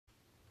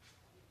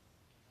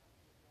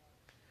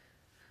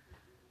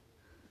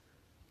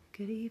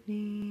Good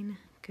evening,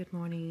 good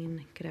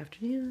morning, good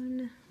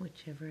afternoon,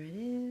 whichever it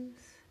is.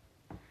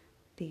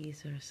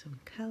 These are some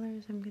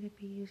colors I'm going to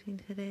be using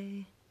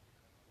today.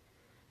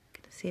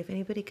 Going to see if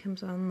anybody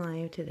comes on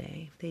live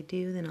today. If they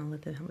do, then I'll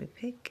let them help me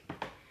pick.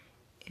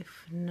 If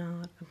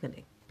not, I'm going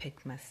to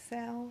pick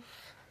myself.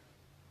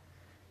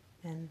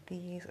 And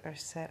these are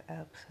set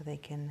up so they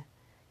can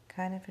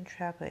kind of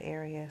entrap an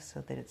area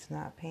so that it's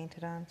not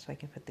painted on, so I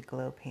can put the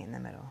glow paint in the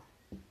middle.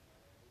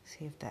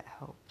 See if that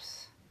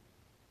helps.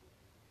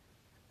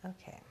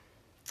 Okay,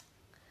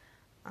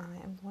 I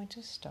am going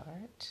to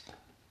start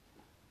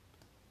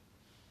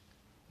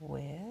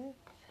with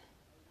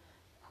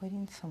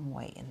putting some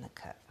white in the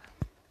cup.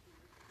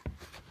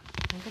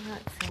 Even though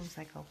it seems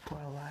like I'll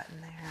pour a lot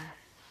in there,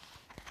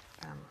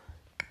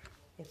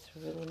 it's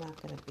really not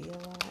going to be a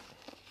lot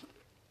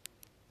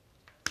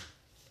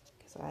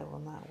because I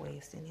will not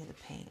waste any of the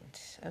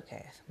paint.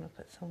 Okay, so I'm going to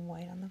put some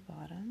white on the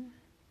bottom.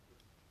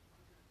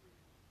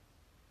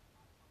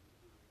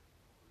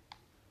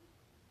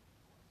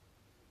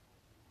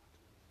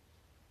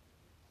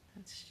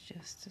 That's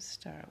just to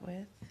start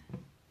with.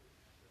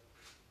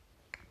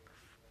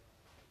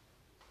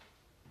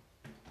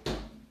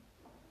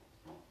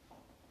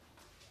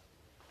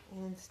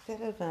 And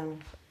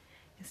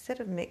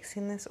instead of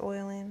mixing this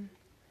oil in,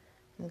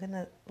 I'm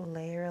gonna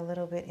layer a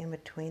little bit in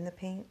between the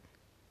paint,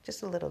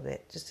 just a little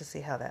bit, just to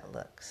see how that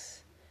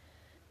looks.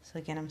 So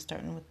again, I'm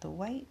starting with the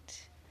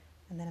white,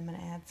 and then I'm gonna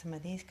add some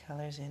of these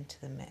colors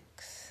into the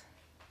mix.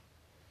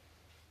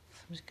 So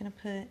I'm just gonna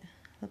put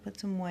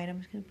some white. I'm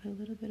just gonna put a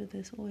little bit of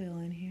this oil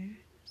in here,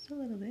 just a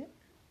little bit,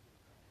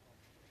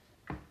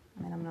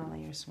 and then I'm gonna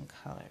layer some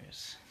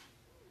colors.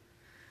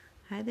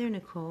 Hi there,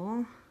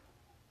 Nicole.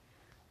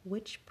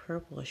 Which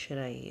purple should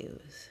I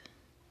use?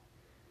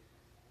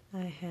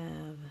 I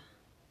have,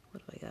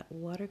 what do I got?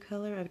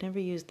 Watercolor? I've never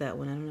used that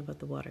one. I don't know about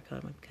the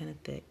watercolor. I'm kind of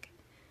thick.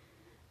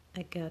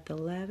 I got the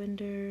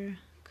lavender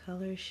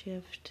color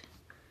shift.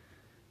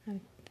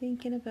 I'm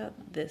thinking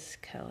about this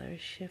color,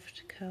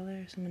 shift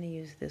color. So I'm going to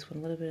use this one,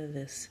 a little bit of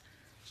this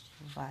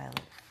violet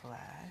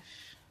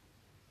flash.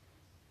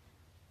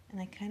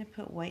 And I kind of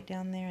put white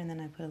down there, and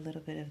then I put a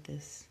little bit of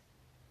this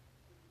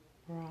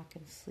rock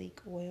and sleek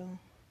oil.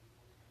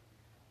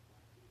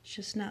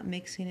 Just not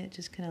mixing it,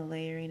 just kind of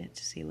layering it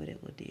to see what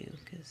it will do,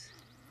 because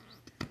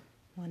I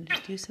wanted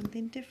to do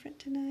something different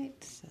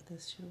tonight, so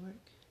this should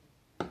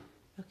work.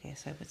 Okay,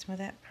 so I put some of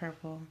that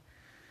purple.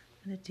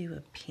 I'm going to do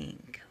a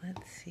pink.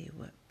 Let's see,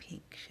 what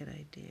pink should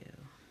I do?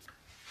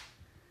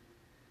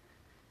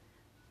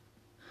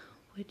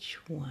 Which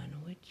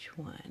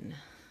one?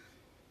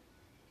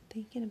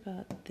 Thinking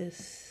about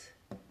this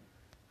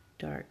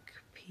dark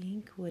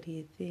pink. What do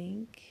you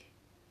think?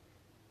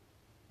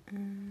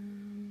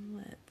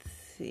 Let's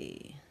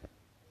see.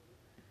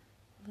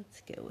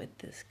 Let's go with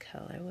this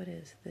color. What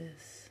is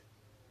this?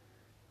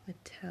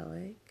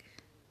 Metallic.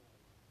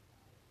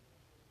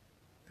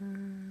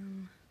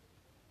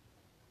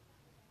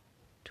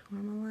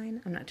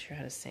 Tourmaline. I'm not sure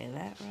how to say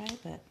that right,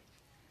 but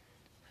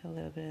put a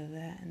little bit of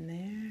that in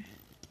there.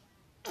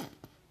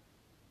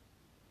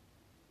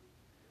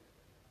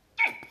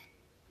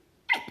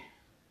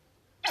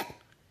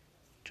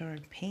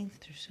 Darn paints,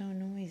 they're so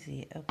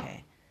noisy.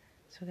 Okay,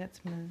 so we got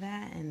some of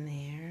that in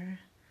there.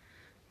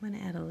 I'm going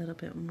to add a little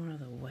bit more of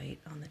the white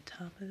on the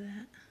top of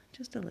that,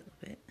 just a little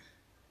bit.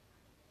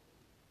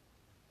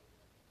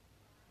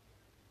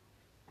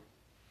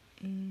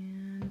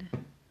 And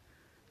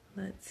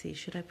let's see,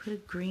 should I put a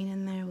green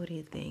in there? What do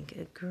you think?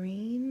 A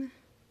green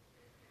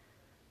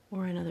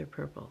or another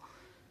purple?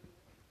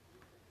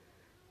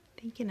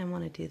 Thinking I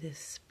want to do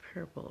this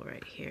purple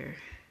right here.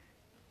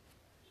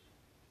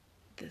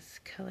 This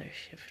color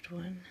shift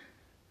one.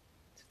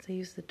 Since I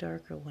used the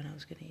darker one, I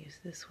was going to use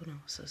this one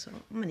also. So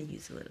I'm going to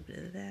use a little bit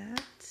of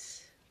that.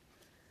 Just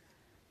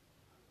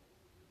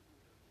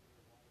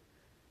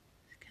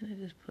kind of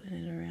just putting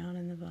it around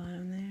in the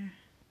bottom there.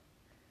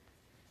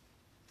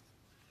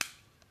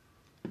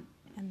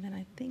 And then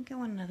I think I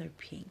want another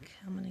pink.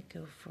 I'm going to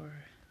go for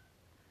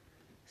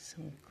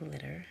some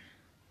glitter.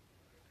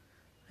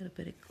 A little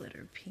bit of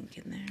glitter pink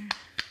in there.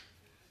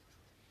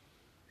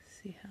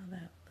 See how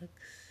that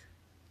looks.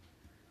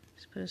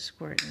 Just put a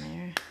squirt in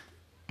there.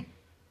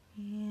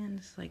 And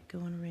just like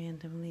going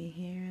randomly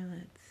here.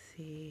 Let's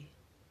see.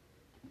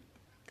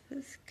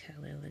 This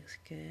color looks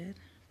good.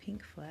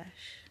 Pink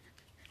flash.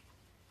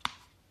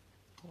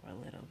 Pour a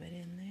little bit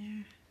in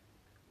there.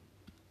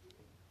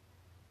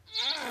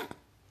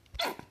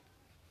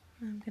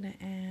 I'm going to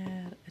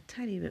add a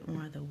tiny bit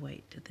more of the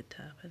white to the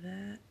top of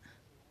that.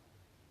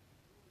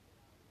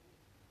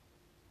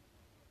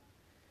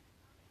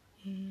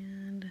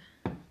 And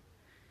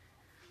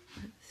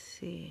let's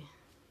see.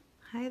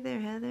 Hi there,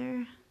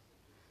 Heather.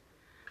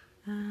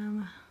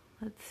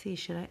 Let's see.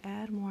 Should I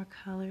add more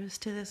colors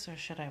to this or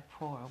should I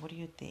pour? What do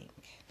you think?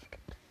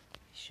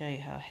 Show you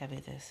how heavy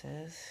this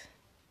is.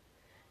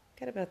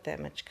 Got about that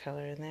much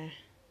color in there.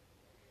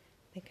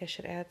 Think I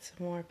should add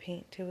some more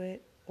paint to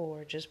it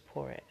or just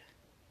pour it?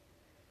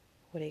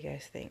 What do you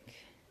guys think?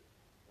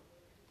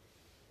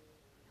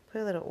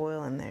 put a little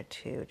oil in there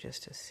too,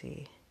 just to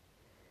see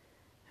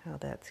how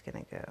that's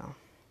gonna go.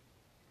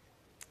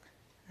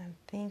 I'm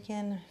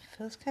thinking,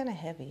 feels kind of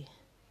heavy.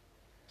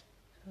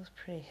 Feels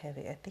pretty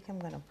heavy. I think I'm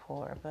gonna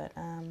pour, but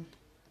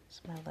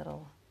it's my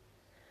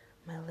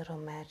little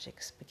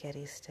magic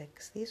spaghetti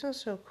sticks. These are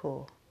so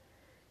cool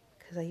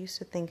because I used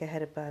to think I had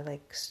to buy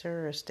like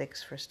stirrer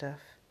sticks for stuff,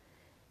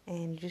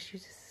 and you just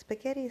use a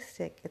spaghetti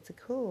stick. It's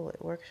cool.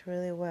 It works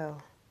really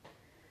well.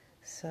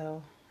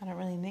 So I don't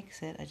really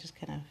mix it. I just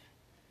kind of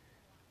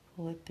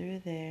pull it through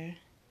there.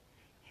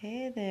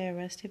 Hey there,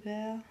 Rusty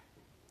Bell.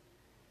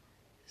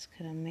 Just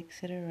kind of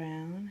mix it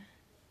around.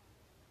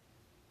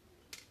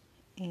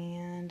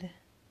 And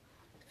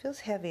it feels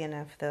heavy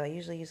enough though. I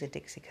usually use a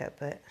Dixie cup,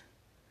 but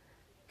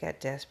got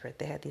desperate.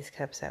 They had these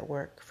cups at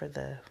work for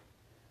the,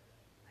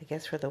 I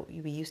guess for the,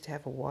 we used to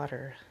have a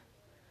water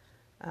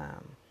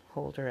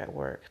holder at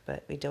work,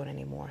 but we don't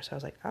anymore. So I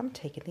was like, I'm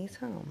taking these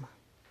home.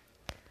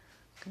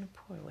 I'm gonna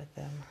pour with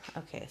them.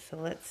 Okay, so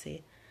let's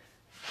see.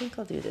 I think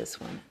I'll do this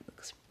one. It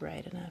looks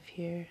bright enough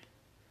here.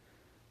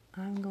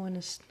 I'm going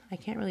to, I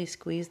can't really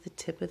squeeze the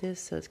tip of this,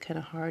 so it's kind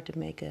of hard to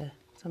make a,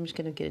 so I'm just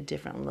gonna get a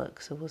different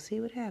look. So we'll see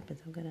what happens.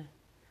 I'm gonna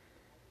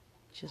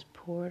just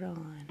pour it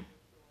on.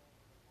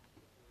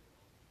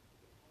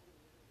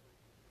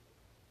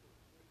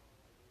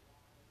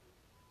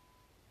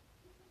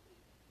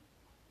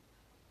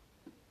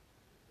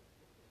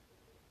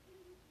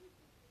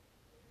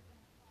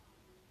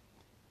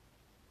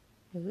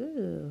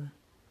 Ooh,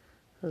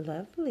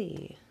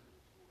 lovely.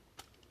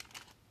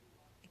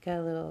 It got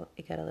a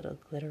little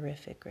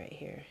glitterific right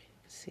here.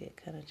 You can see it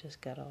kind of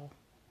just got all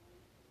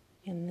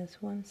in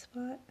this one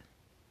spot.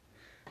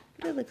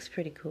 But it looks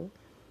pretty cool.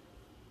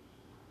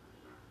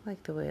 I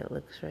like the way it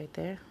looks right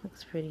there.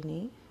 Looks pretty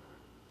neat.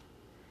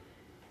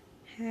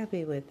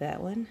 Happy with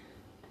that one.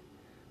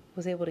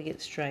 Was able to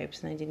get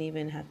stripes, and I didn't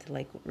even have to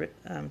like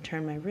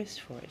turn my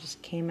wrist for it. It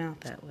just came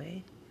out that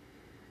way.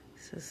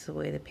 This is the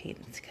way the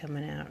paint's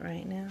coming out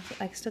right now. So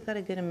I still got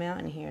a good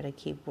amount in here to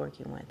keep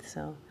working with.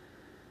 So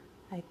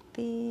I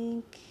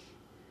think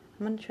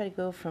I'm gonna try to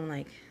go from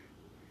like,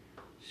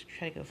 just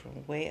try to go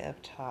from way up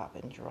top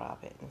and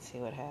drop it and see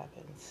what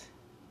happens.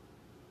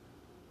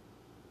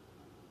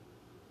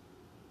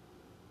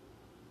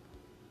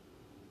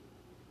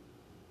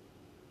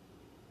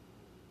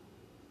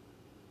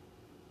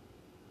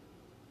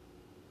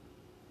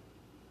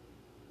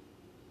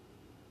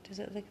 Does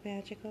it look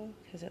magical?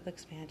 Because it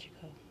looks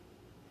magical.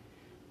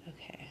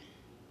 Okay.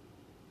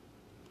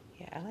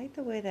 Yeah, I like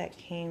the way that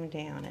came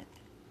down. It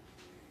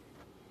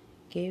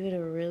gave it a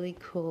really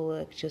cool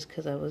look just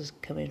because I was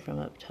coming from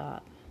up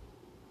top.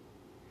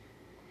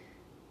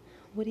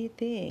 What do you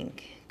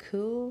think?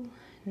 Cool?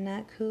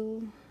 Not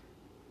cool?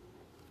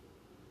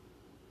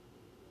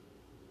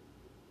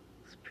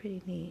 Looks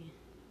pretty neat.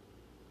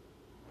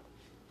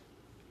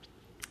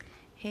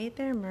 Hey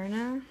there,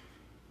 Myrna.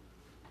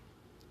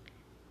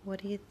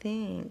 What do you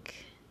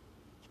think?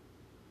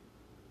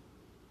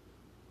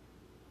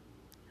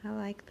 I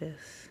like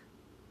this.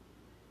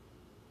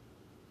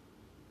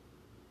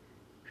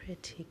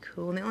 Pretty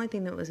cool. And the only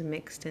thing that was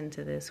mixed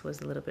into this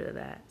was a little bit of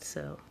that.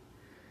 So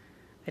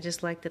I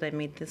just liked that I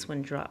made this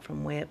one drop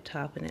from way up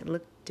top, and it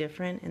looked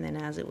different. And then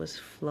as it was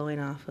flowing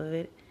off of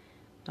it,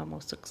 it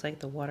almost looks like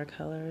the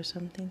watercolor or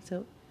something.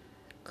 So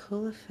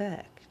cool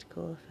effect.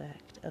 Cool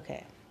effect.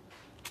 Okay.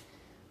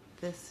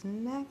 This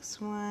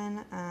next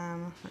one,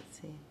 let's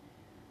see.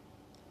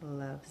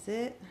 Loves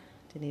it.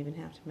 Didn't even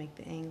have to make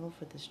the angle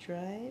for the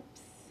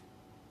stripes.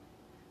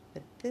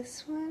 But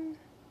this one,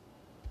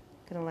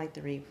 gonna like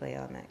the replay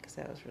on that because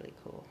that was really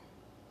cool.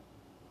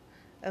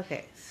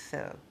 Okay,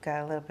 so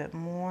got a little bit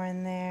more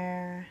in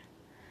there.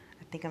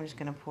 I think I'm just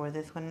gonna pour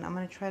this one. I'm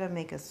gonna try to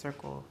make a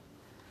circle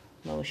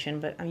motion,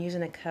 but I'm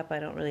using a cup I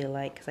don't really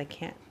like because I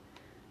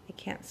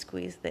can't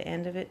squeeze the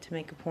end of it to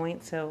make a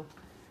point, so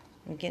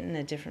I'm getting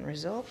a different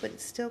result, but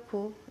it's still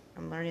cool.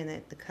 I'm learning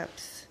that the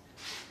cup's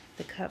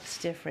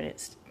different.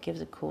 It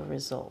gives a cool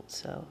result,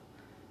 so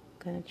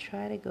I'm gonna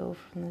try to go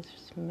from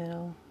this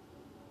middle.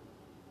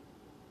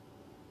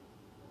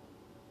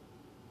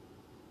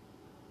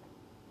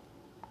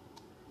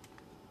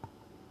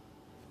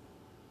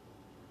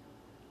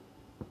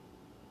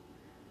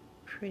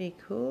 Pretty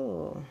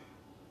cool.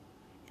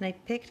 And I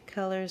picked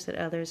colors that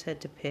others had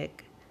to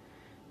pick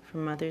for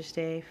Mother's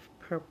Day: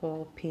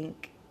 purple,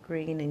 pink,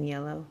 green, and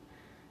yellow.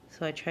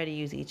 So I try to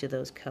use each of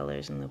those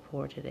colors in the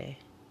pour today.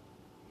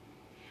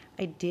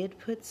 I did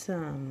put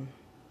the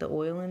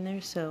oil in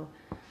there, so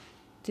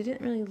didn't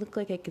really look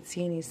like I could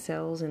see any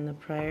cells in the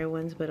prior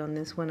ones, but on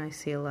this one I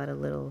see a lot of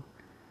little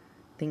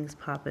things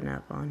popping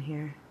up on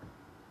here.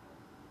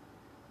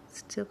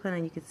 Still kind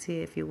of, you can see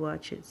if you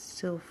watch it,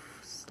 still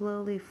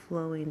slowly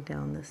flowing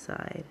down the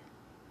side.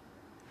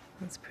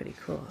 That's pretty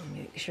cool.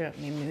 Make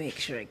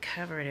sure I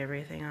covered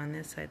everything on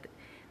this side.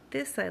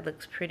 This side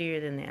looks prettier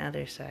than the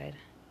other side.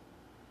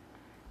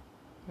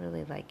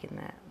 Really liking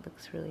that.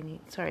 Looks really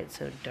neat. Sorry it's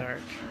so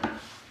dark. Let me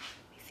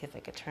see if I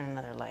could turn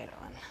another light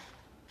on.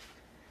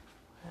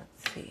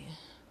 Let's see.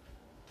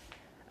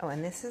 Oh,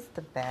 and this is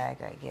the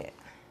bag I get.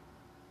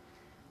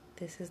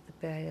 This is the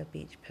bag of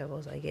beach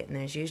pebbles I get, and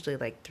there's usually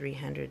like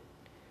 300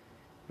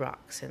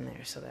 rocks in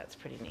there, so that's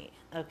pretty neat.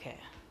 Okay.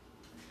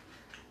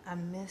 I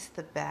miss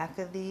the back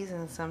of these,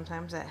 and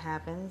sometimes that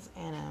happens,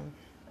 and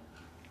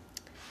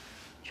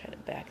try to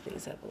back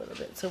these up a little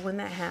bit. So when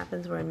that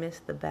happens where I miss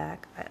the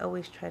back, I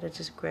always try to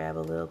just grab a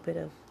little bit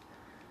of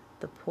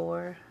the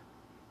pour,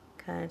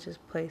 kind of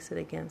just place it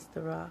against the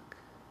rock,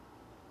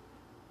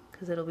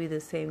 because it'll be the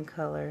same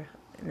color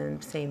and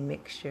then same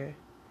mixture,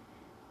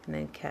 and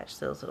then catch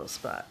those little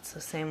spots. So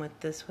same with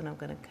this one, I'm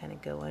going to kind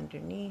of go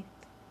underneath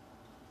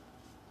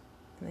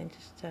and then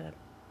just try to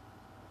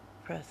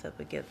press up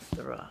against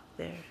the rock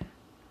there.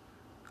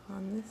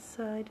 On this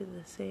side, do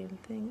the same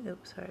thing.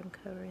 Oops, sorry, I'm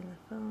covering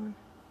the phone.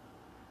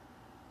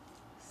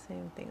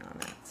 Same thing on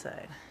that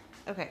side.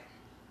 Okay,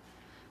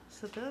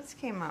 so those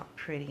came out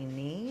pretty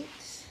neat.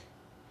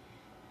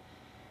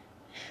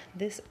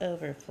 This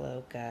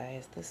overflow,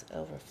 guys, this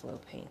overflow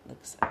paint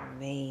looks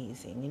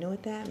amazing. You know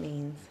what that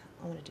means?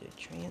 I'm gonna do a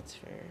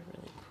transfer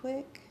really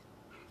quick.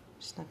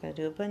 Just not gonna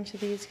do a bunch of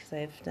these because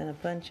I've done a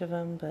bunch of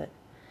them, but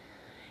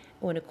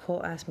when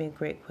Nicole asked me a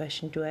great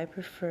question, do I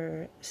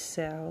prefer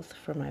South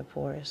for my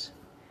pours?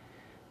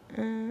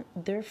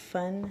 They're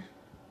fun.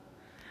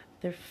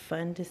 They're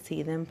fun to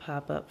see them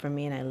pop up for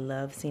me, and I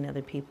love seeing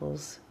other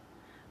people's.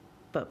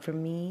 But for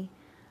me,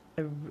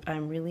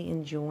 I'm really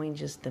enjoying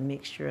just the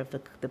mixture of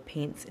the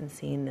paints and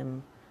seeing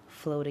them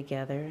flow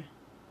together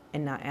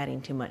and not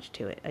adding too much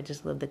to it. I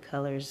just love the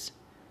colors,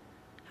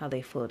 how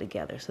they flow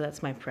together. So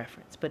that's my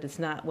preference. But it's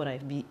not what I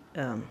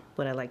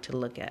like to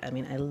look at. I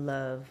mean, I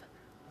love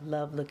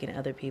looking at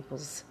other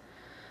people's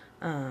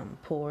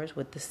pours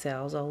with the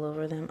cells all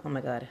over them. Oh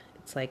my God,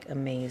 it's like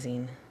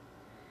amazing.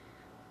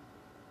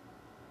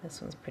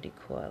 This one's pretty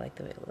cool. I like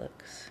the way it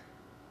looks.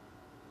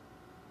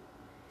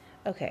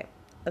 Okay,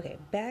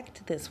 back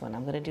to this one.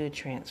 I'm going to do a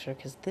transfer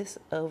because this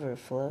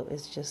overflow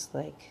is just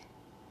like,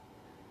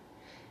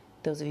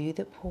 those of you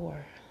that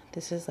pour,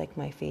 this is like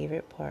my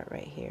favorite part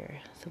right here.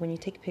 So when you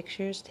take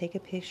pictures, take a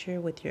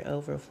picture with your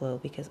overflow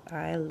because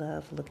I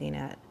love looking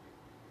at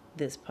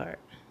this part.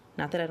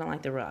 Not that I don't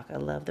like the rock. I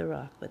love the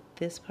rock, but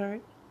this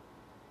part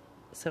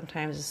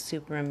sometimes is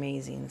super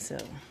amazing. So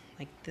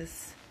like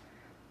this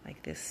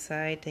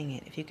side, dang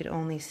it, if you could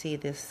only see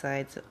this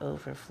side's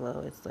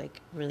overflow, it's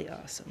like really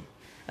awesome.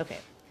 Okay,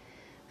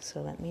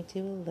 so let me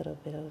do a little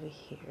bit over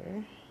here.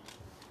 I'm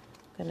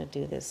gonna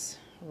do this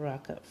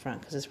rock up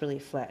front because it's really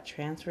flat.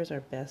 Transfers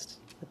are best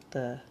with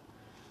the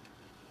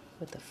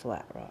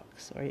flat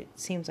rocks, or it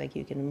seems like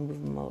you can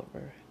move them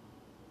over.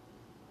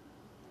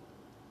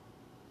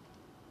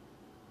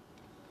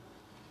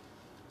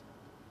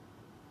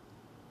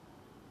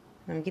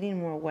 I'm getting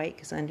more white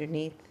because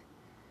underneath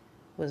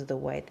was the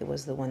white that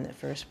was the one that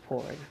first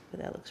poured, but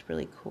that looks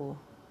really cool.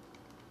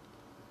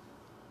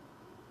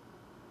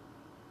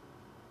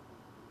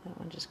 That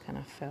one just kind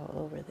of fell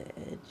over the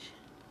edge.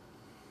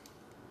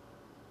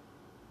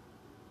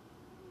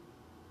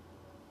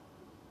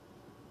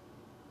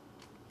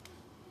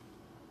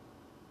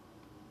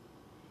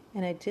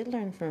 And I did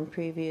learn from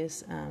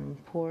previous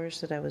pours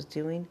that I was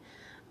doing,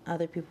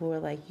 other people were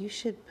like, you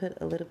should put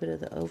a little bit of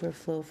the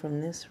overflow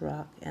from this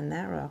rock and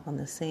that rock on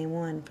the same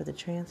one for the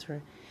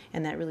transfer.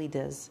 And that really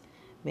does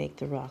make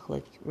the rock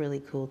look really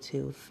cool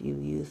too. If you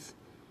use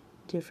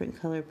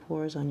different color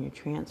pours on your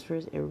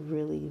transfers,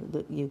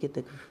 you get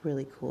the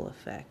really cool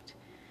effect.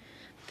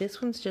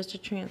 This one's just a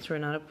transfer,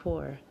 not a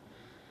pour.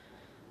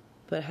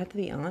 But I have to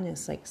be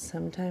honest, like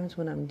sometimes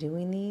when I'm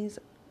doing these,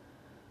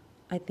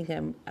 I think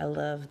I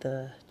love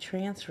the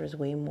transfers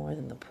way more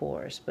than the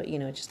pours. But,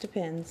 it just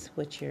depends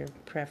what your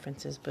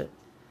preference is. But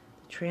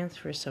the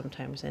transfers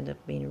sometimes end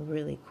up being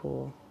really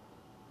cool.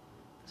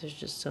 There's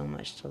just so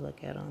much to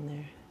look at on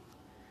there.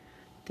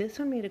 This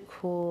one made a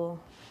cool,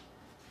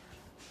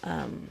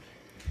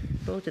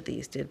 both of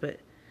these did, but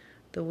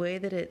the way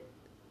that it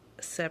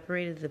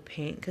separated the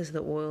paint, because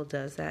the oil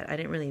does that, I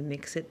didn't really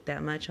mix it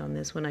that much on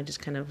this one. I just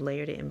kind of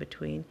layered it in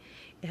between.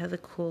 It has a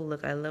cool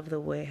look. I love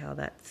the way how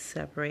that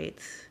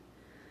separates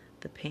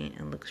the paint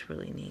and looks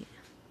really neat.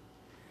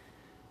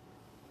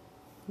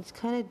 It's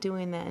kind of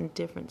doing that in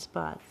different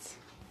spots.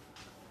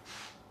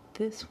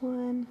 This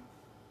one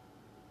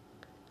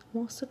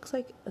almost looks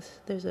like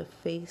there's a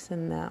face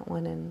in that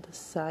one, and the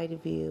side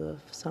view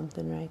of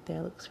something right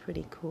there looks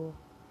pretty cool.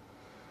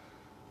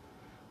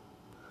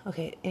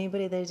 Okay,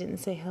 anybody that I didn't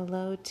say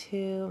hello to,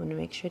 I'm going to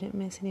make sure I didn't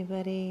miss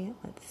anybody.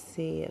 Let's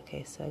see.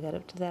 Okay, so I got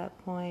up to that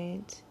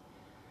point.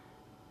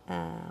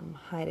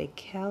 Hi to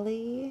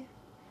Kelly,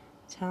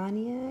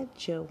 Tanya,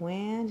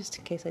 Joanne, just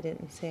in case I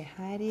didn't say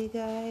hi to you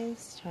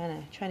guys.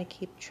 Trying to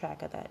keep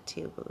track of that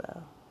too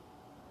below.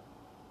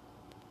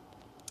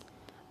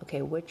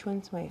 Okay, which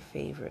one's my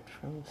favorite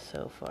from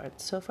so far?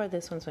 So far,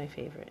 this one's my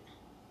favorite.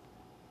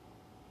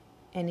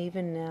 And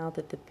even now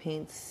that the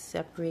paint's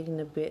separating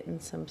a bit in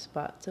some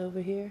spots over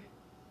here,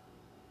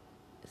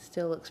 it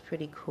still looks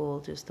pretty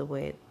cool just the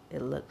way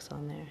it looks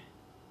on there.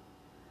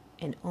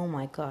 And oh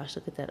my gosh,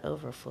 look at that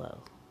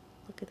overflow.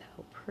 Look at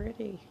how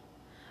pretty.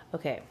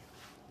 Okay,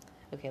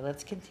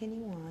 let's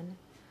continue on.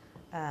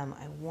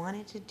 I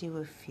wanted to do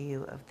a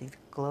few of these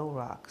glow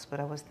rocks, but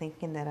I was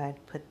thinking that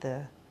I'd put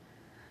the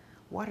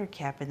water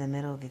cap in the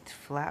middle of these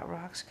flat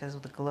rocks because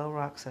the glow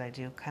rocks that I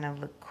do kind of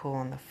look cool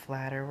on the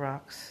flatter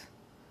rocks,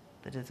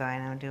 the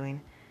design I'm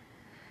doing.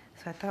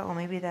 So I thought, well,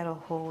 maybe that'll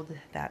hold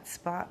that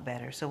spot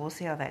better. So we'll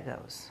see how that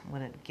goes. I'm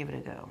gonna give it a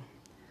go.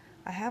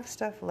 I have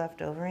stuff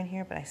left over in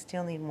here, but I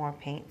still need more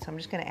paint, so I'm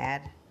just gonna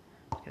add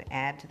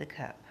to the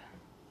cup.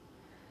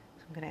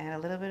 So I'm gonna add a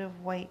little bit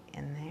of white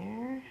in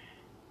there.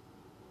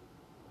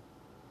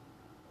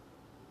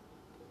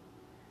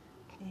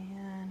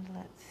 And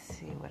let's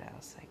see what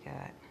else I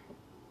got.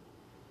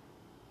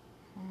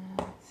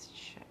 Let's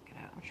check it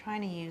out. I'm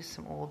trying to use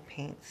some old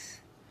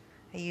paints.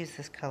 I used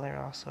this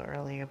color also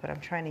earlier, but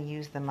I'm trying to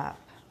use them up.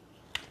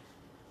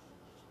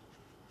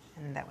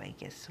 And that way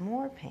get some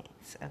more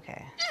paints.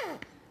 Okay.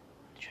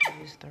 Try to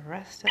use the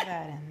rest of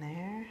that in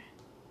there.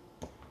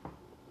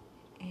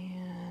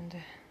 And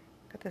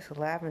got this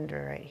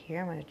lavender right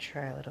here. I'm going to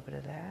try a little bit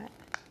of that.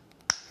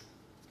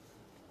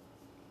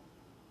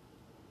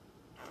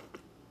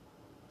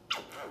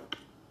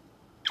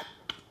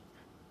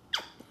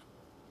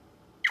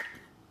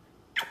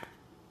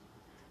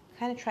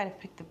 Kind of try to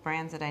pick the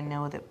brands that I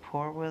know that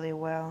pour really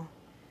well.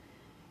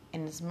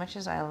 And as much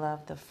as I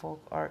love the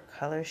folk art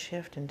color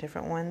shift and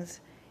different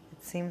ones,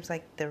 it seems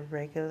like the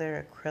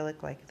regular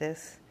acrylic like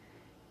this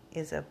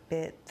is a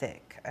bit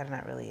thick. I do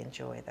not really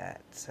enjoy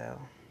that. So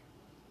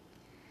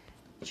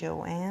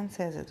Joanne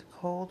says it's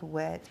cold,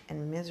 wet,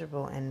 and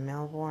miserable in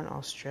Melbourne,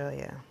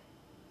 Australia.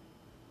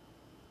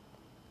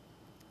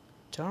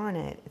 Darn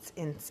it, it's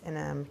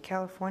in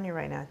California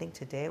right now. I think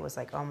today it was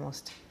like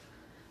almost,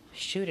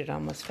 shoot, it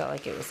almost felt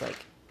like it was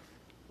like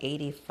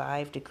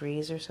 85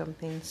 degrees or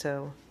something.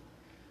 So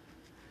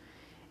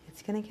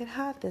it's gonna get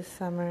hot this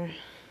summer.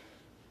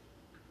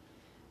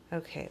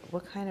 Okay,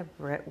 what kind of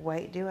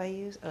white do I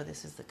use? Oh,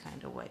 this is the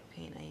kind of white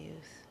paint I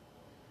use.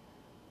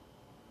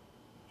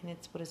 And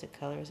it's, what is it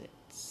color? Is it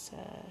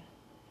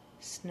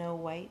Snow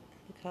White,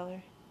 the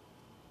color?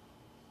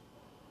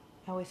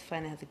 I always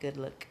find it has a good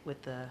look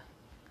with the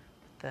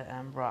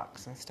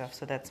rocks and stuff,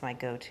 so that's my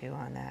go-to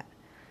on that.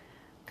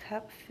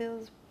 Cup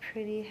feels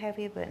pretty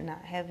heavy, but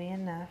not heavy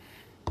enough.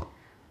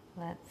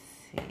 Let's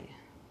see.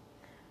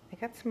 I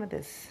got some of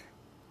this.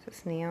 Is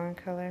this neon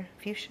color?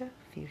 Fuchsia?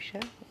 Fuchsia.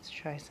 Let's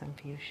try some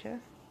fuchsia.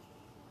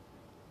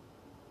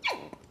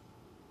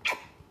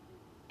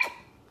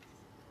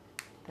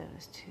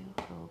 Those two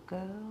will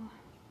go.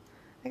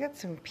 I got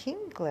some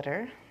pink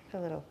glitter. Put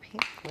a little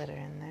pink glitter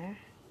in there.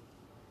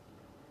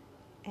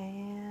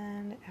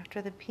 And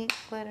after the pink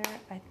glitter,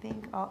 I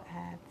think I'll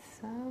add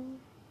some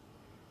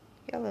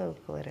yellow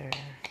glitter.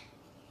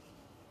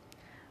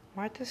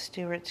 Martha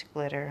Stewart's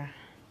glitter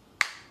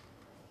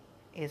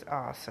is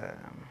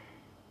awesome.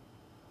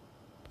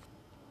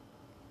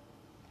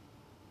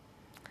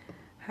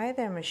 Hi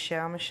there,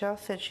 Michelle. Michelle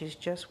said she's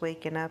just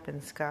waking up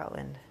in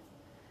Scotland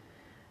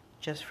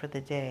just for the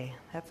day.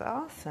 That's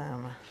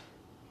awesome.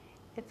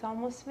 It's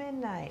almost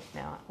midnight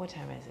now. What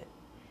time is it?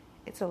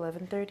 It's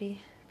 11:30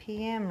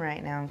 p.m.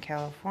 right now in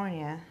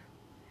California,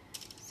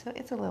 so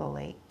it's a little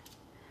late.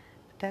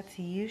 But that's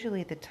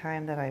usually the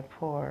time that I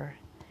pour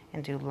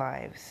and do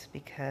lives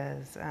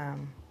because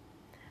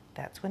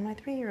that's when my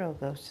 3-year-old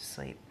goes to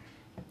sleep.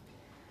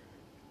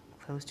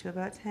 Close to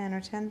about 10 or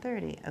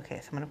 10:30.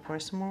 Okay, so I'm going to pour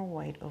some more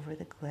white over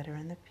the glitter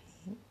and the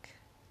pink.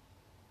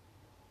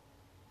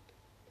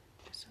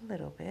 Just a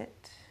little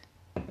bit.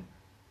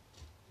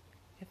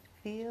 It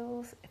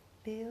feels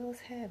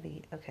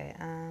heavy. Okay,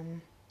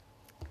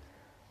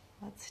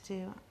 let's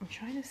do, I'm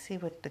trying to see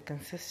what the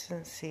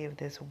consistency of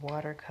this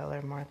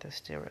watercolor Martha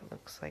Stewart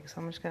looks like. So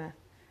I'm just going to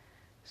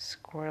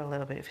squirt a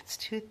little bit. If it's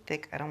too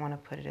thick, I don't want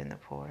to put it in the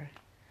pour.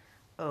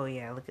 Oh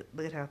yeah, look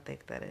at how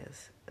thick that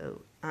is.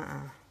 Oh,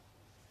 I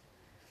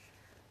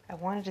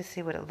wanted to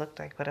see what it looked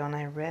like, but when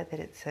I read that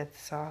it said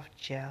soft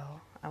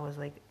gel, I was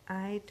like,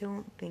 I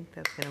don't think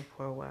that's going to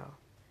pour well.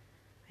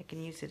 I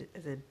can use it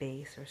as a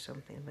base or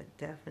something, but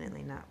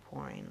definitely not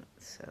pouring.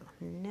 So,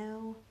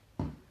 no.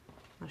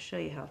 I'll show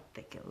you how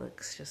thick it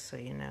looks, just so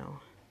you know.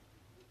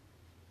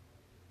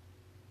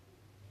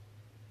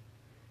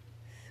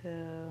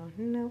 So,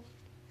 nope.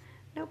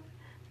 Nope.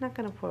 Not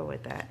going to pour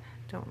with that.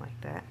 Don't like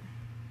that.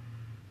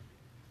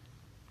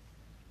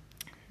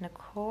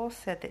 Nicole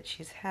said that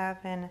she's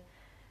having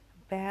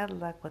bad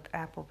luck with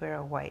apple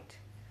barrel white.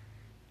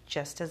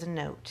 Just as a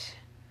note,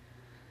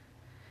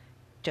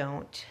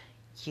 don't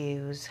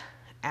use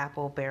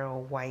apple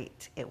barrel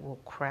white. It will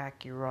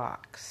crack your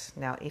rocks.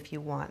 Now, if you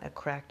want a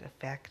cracked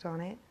effect on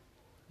it,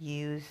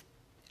 use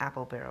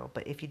apple barrel.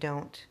 But if you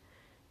don't,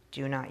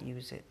 do not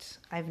use it.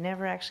 I've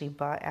never actually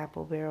bought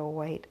apple barrel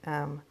white.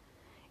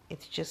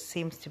 It just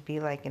seems to be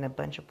like in a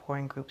bunch of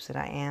pouring groups that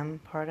I am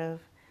part of.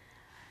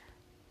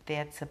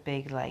 That's a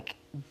big, like,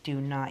 do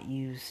not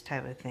use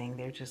type of thing.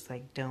 They're just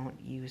like, don't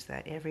use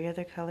that. Every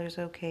other color is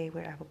okay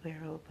with apple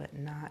barrel, but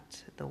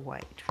not the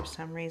white. For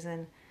some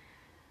reason,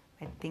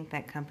 I think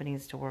that company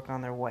needs to work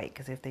on their white,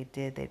 because if they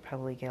did, they'd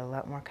probably get a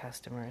lot more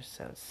customers,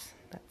 so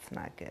that's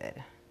not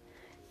good.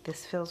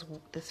 This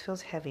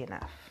feels heavy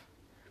enough.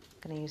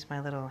 I'm gonna use my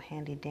little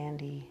handy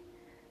dandy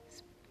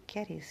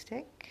spaghetti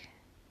stick.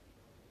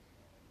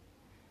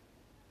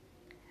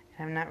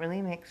 And I'm not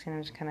really mixing,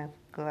 I'm just kind of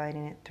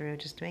gliding it through,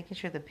 just making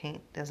sure the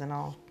paint doesn't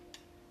all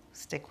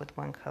stick with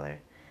one color.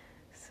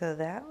 So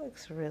that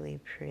looks really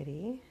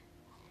pretty.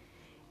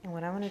 And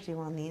what I'm gonna do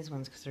on these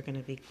ones, because they're gonna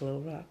be glow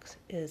rocks,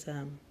 is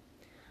I'm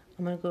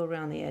gonna go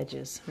around the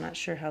edges. I'm not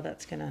sure how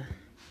that's gonna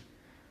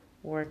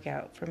work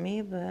out for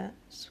me, but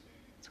that's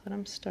what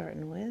I'm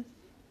starting with.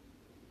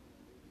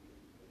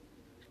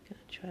 Just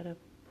gonna try to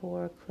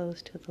pour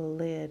close to the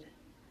lid,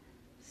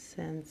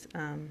 since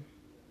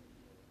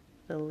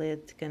the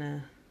lid's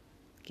gonna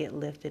get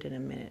lifted in a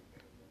minute.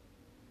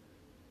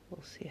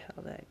 We'll see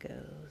how that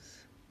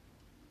goes.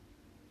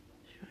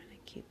 Trying to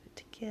keep it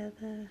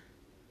together.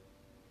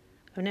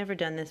 I've never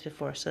done this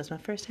before, so it's my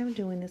first time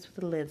doing this with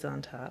the lids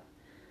on top.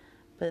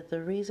 But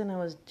the reason I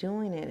was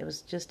doing it, it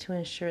was just to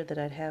ensure that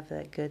I'd have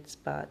that good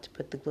spot to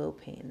put the glow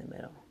paint in the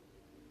middle.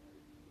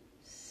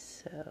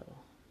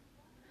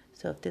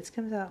 So if this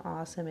comes out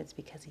awesome, it's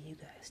because of you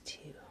guys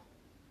too.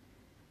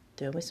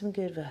 Throw me some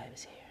good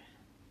vibes here.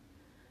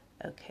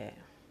 Okay.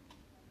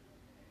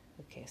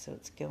 Okay, so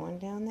it's going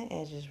down the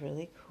edges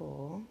really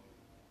cool.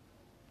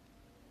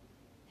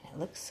 And it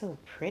looks so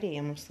pretty,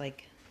 almost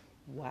like,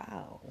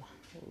 wow,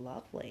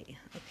 lovely.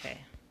 Okay.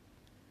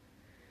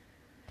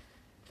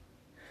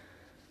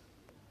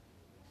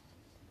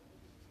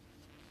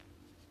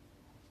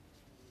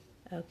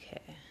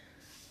 Okay.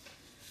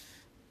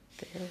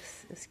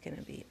 This is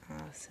gonna be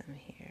awesome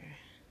here.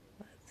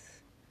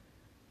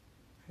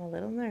 I'm a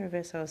little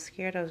nervous. I was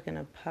scared I was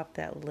gonna pop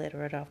that lid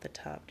right off the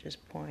top,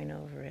 just pouring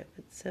over it.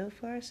 But so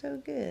far,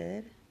 so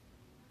good.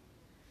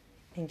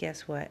 And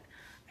guess what?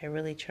 I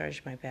really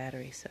charged my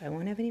battery, so I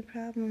won't have any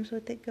problems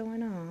with it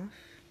going off.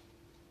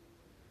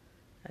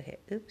 Okay,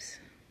 oops.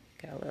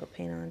 Got a little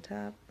paint on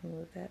top.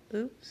 Move that.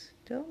 Oops.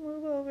 Don't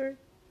move over.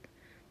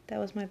 That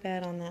was my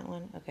bad on that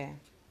one. Okay.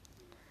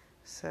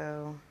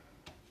 So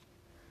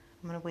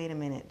I'm gonna wait a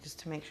minute just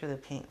to make sure the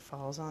paint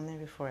falls on there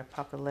before I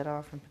pop the lid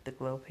off and put the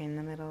glow paint in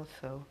the middle.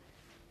 So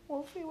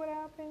we'll see what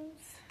happens.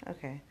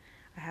 Okay.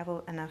 I have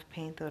enough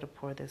paint though to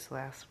pour this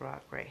last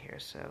rock right here.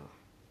 So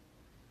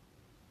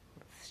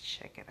let's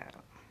check it out.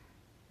 I'm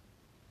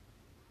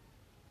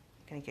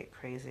gonna get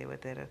crazy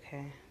with it. Okay.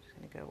 I'm just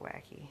gonna go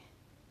wacky.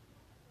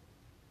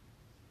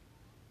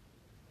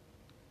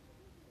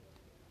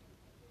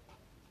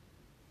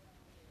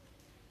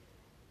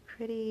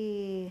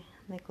 Pretty.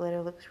 The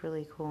glitter looks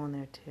really cool in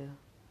there too.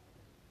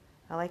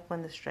 I like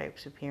when the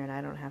stripes appear and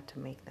I don't have to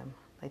make them.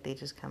 Like they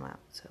just come out,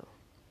 so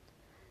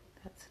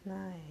that's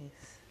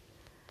nice.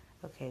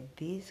 Okay,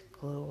 these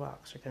glow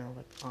rocks are gonna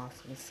look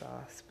awesome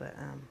sauce, but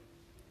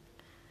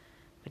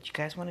you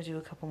guys want to do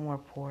a couple more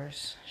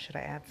pours? Should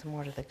I add some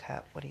more to the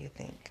cup? What do you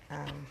think?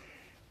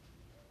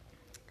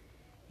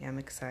 Yeah, I'm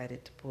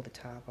excited to pull the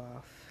top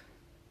off.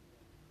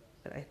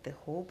 But the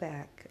whole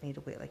back, I need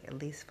to wait like at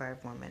least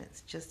 5 more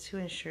minutes just to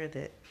ensure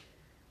that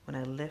when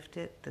I lift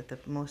it,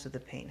 that most of the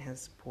paint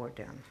has poured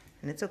down.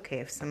 And it's okay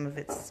if some of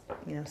it,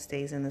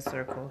 stays in the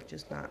circle,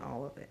 just not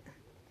all of it.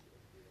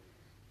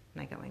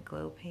 And I got my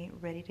glow paint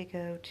ready to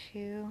go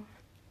too.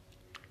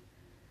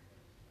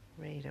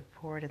 Ready to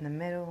pour it in the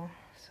middle,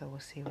 so we'll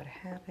see what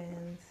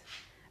happens.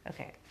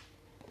 Okay,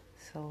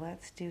 so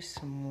let's do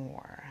some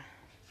more.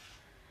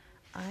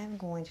 I'm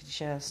going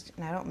to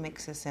and I don't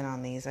mix this in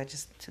on these,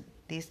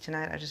 these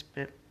tonight, I just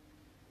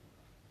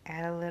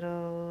add a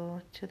little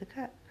to the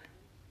cup.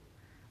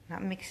 I'm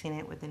not mixing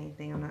it with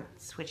anything, I'm not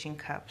switching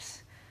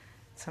cups.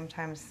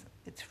 Sometimes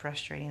it's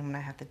frustrating when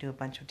I have to do a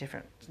bunch of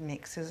different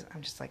mixes.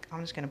 I'm just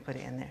gonna put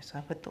it in there. So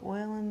I put the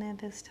oil in there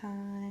this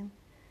time.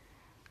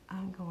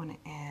 I'm going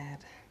to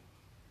add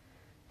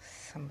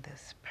some of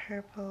this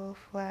purple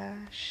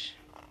flash.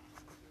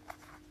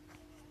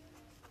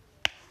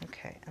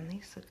 Okay, and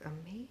these look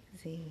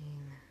amazing.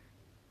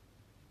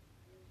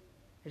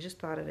 I just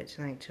thought of it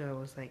tonight too. I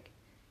was like,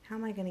 how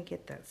am I gonna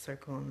get that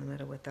circle in the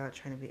middle without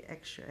trying to be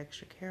extra,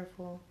 extra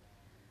careful?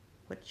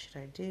 What should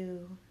I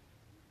do?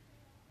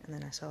 And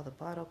then I saw the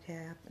bottle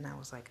cap and I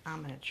was like,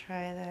 I'm gonna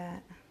try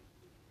that.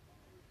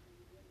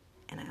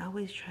 And I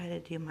always try to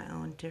do my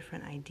own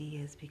different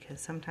ideas, because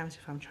sometimes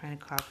if I'm trying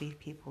to copy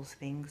people's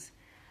things,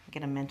 I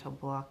get a mental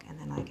block and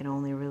then I can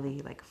only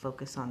really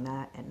focus on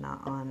that and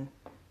not on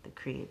the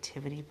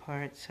creativity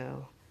part.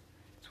 So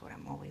that's what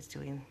I'm always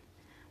doing.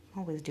 I'm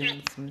always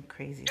doing some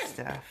crazy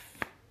stuff.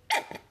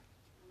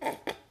 I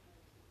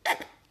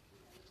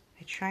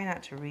try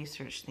not to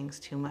research things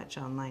too much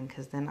online,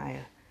 because then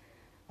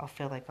I'll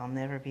feel like I'll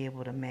never be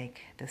able to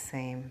make the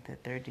same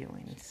that they're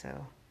doing.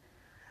 So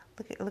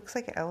look, it looks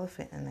like an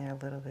elephant in there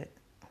a little bit.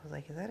 I was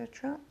like, is that a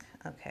trunk?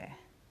 Okay.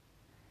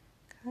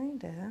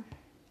 Kinda.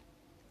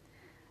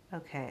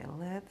 Okay,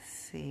 let's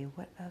see.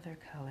 What other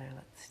color?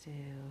 Let's do...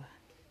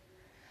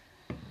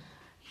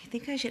 You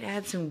think I should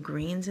add some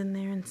greens in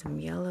there and some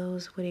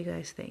yellows? What do you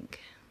guys think?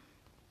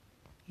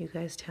 You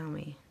guys tell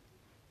me.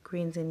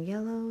 Greens and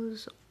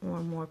yellows or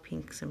more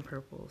pinks and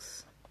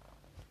purples?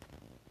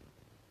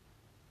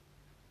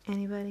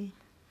 Anybody?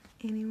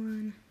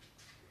 Anyone?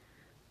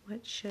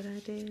 What should I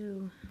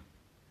do?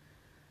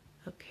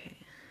 Okay.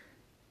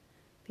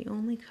 The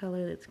only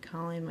color that's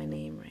calling my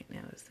name right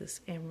now is this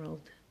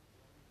emerald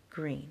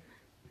green.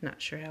 Not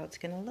sure how it's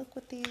going to look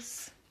with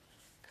these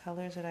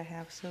colors that I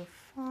have so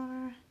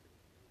far,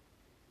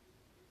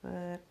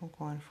 but I'm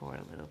going for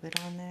a little bit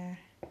on there.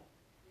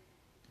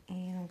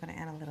 And I'm going to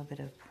add a little bit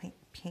of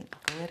pink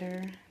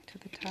glitter to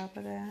the top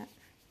of that.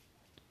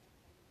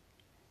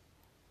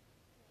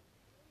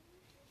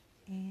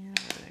 And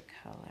another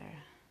color.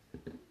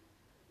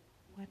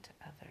 What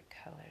other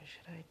color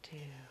should I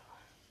do?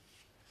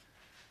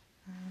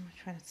 I'm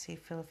trying to see,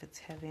 feel if it's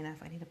heavy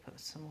enough. I need to put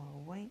some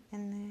more white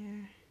in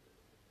there.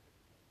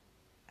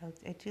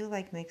 I do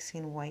like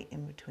mixing white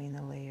in between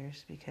the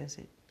layers because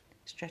it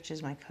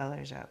stretches my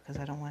colors out, because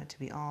I don't want it to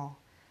be all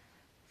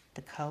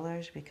the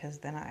colors, because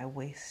then I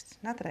waste,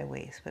 not that I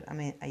waste, but I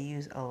mean I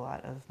use a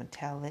lot of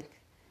metallic.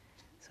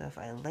 So if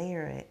I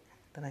layer it,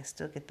 then I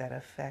still get that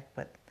effect,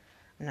 but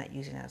I'm not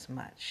using as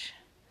much.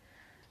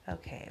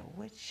 Okay,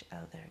 which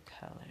other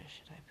color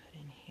should I put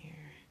in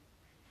here?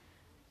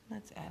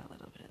 Let's add a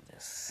little bit of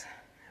this.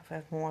 If I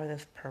have more of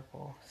this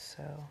purple,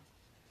 so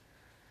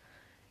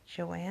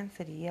Joanne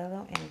said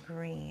yellow and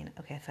green.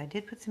 Okay, so I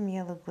did put some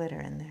yellow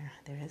glitter in there.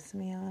 There is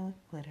some yellow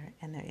glitter,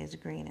 and there is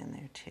green in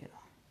there too.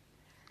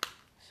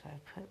 So I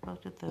put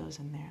both of those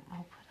in there.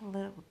 I'll put a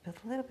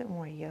little bit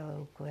more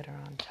yellow glitter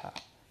on top.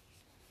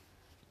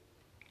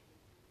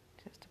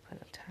 Just to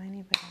put a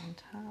tiny bit on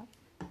top.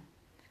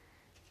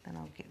 Then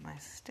I'll get my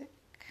stick.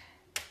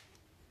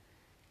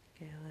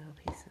 Get a little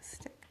piece of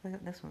stick. Look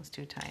at this one's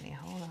too tiny.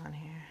 Hold on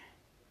here.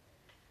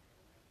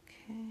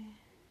 Okay.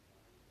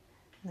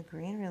 The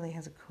green really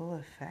has a cool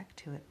effect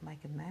to it.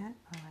 Liking that.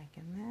 I'm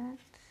liking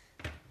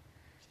that.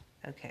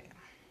 Okay.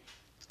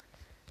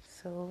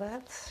 So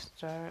let's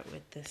start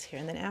with this here.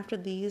 And then after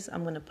these,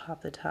 I'm going to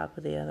pop the top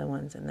of the other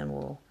ones, and then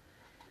we'll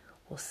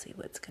see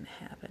what's going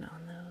to happen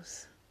on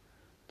those.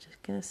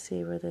 Just going to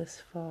see where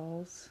this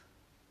falls.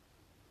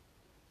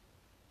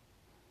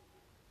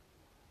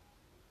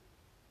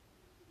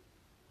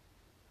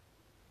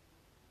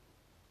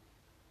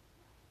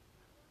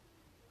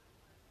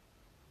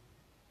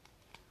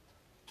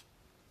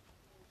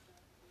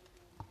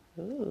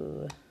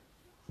 Ooh.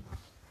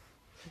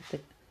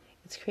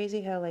 It's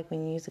crazy how, like,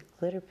 when you use a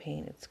glitter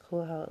paint, it's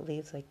cool how it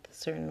leaves, like, the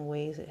certain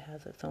ways it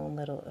has its own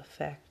little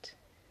effect.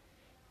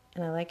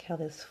 And I like how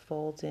this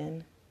folds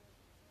in.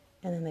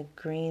 And then the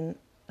green,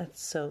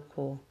 that's so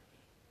cool.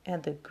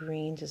 And the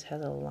green just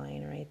has a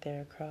line right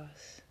there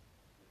across.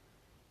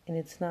 And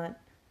it's not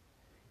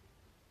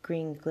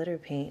green glitter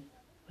paint,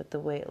 but the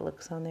way it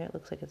looks on there, it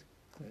looks like it's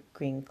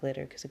green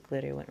glitter because the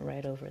glitter went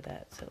right over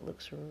that. So it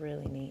looks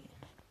really neat.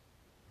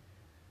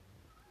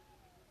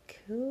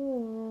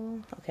 Cool.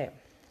 Okay.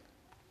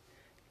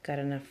 Got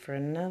enough for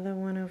another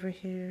one over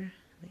here.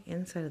 The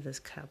inside of this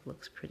cup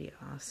looks pretty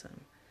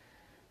awesome.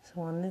 So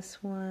on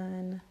this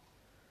one,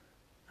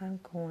 I'm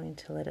going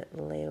to let it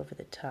lay over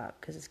the top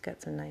because it's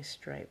got some nice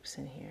stripes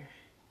in here.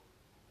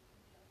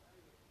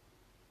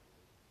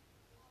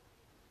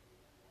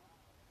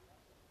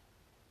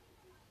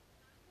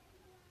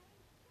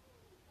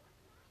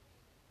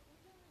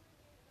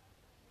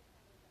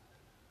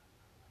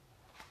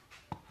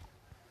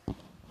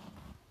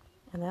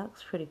 And that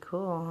looks pretty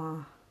cool,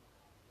 huh?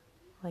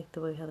 Like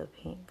the way how the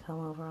paint come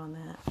over on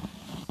that.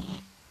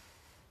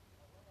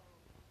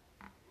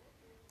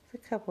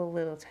 There's a couple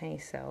little tiny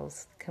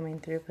cells coming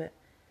through, but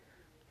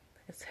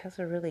it has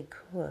a really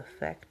cool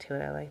effect to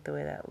it. I like the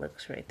way that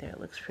looks right there. It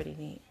looks pretty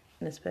neat.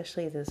 And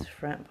especially this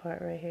front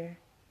part right here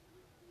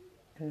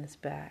and this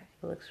back.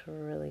 It looks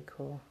really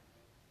cool.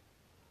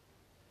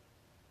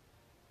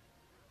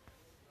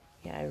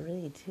 Yeah, I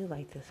really do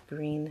like this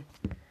green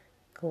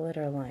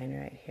glitter line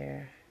right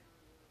here.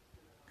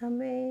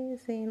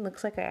 Amazing.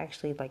 Looks like I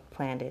actually like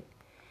planned it.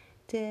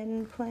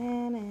 Didn't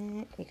plan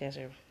it. You guys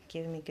are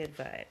giving me good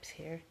vibes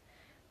here.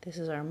 This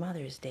is our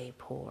Mother's Day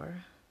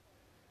pour.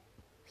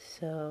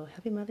 So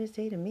happy Mother's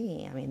Day to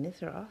me. I mean,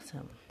 these are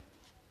awesome.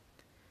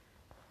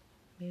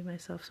 Made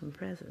myself some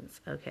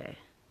presents. Okay.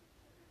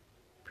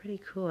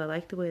 Pretty cool. I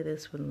like the way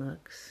this one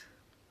looks.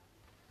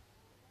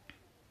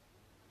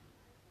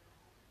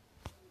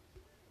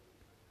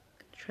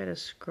 Try to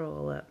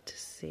scroll up to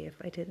see if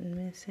I didn't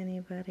miss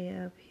anybody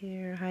up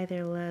here. Hi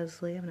there,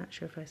 Leslie. I'm not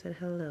sure if I said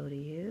hello to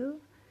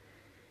you.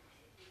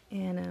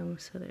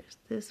 And so there's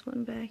this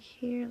one back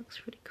here. It looks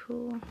pretty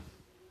cool.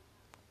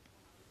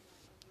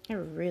 I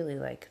really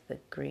like the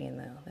green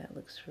though. That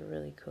looks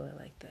really cool. I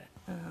like that.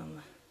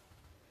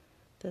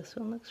 This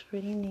one looks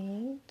pretty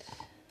neat.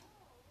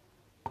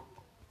 I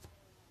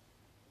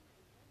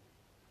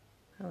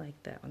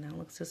like that one. That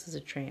looks, this is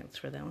a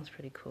transfer. That one's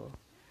pretty cool.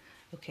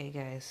 Okay,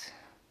 guys.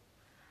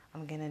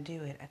 I'm gonna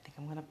do it. I think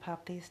I'm gonna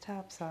pop these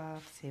tops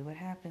off, see what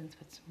happens.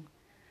 Put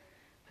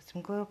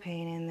some glow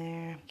paint in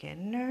there. I'm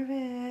getting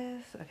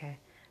nervous. Okay,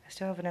 I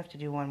still have enough to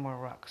do one more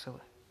rock, so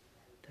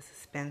the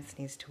suspense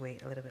needs to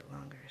wait a little bit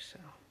longer. So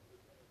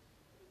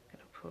I'm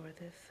gonna pour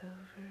this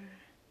over.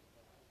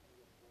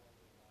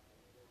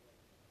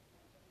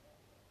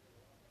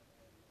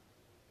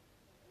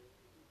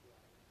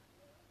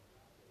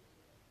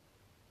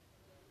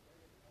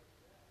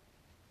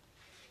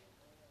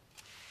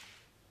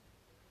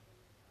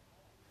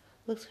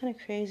 looks kind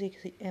of crazy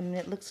because I mean,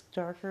 it looks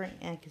darker,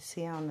 and I can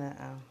see on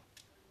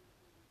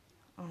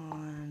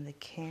the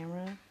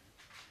camera.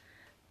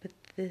 But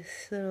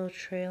this little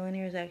trail in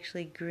here is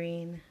actually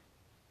green.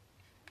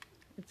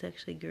 It's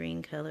actually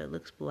green color. It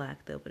looks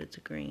black though, but it's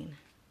green.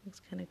 Looks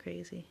kind of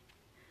crazy.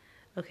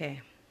 Okay.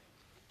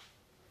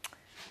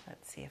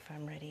 Let's see if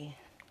I'm ready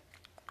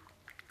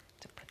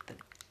to put the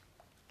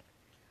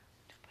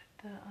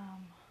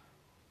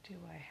do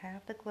I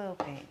have the glow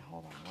paint?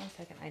 Hold on one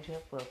second. I do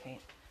have glow paint.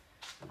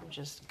 I'm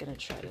just gonna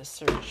try to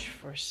search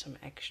for some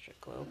extra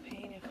glow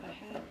paint if I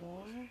had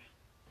more.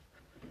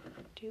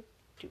 Doop,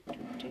 doop,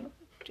 doop, doop,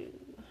 doop.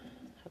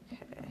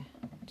 Okay,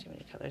 too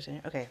many colors in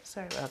here. Okay,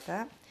 sorry about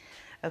that.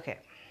 Okay,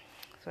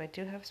 so I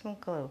do have some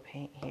glow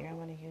paint here. I'm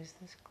gonna use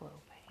this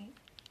glow paint.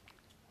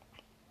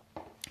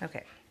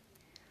 Okay.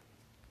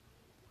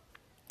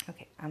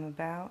 Okay, I'm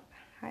about,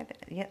 hi there.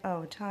 Yeah,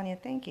 oh, Tanya,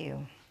 thank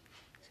you.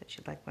 Said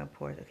she'd like my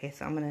pours. Okay,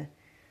 so I'm gonna,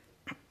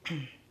 let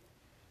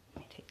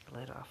me take the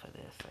lid off of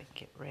this so I can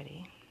get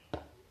ready.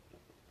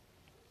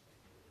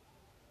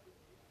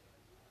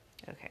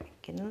 Okay,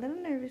 getting a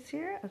little nervous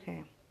here.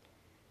 Okay,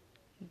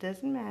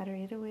 doesn't matter,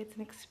 either way it's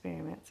an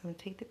experiment. So I'm gonna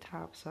take the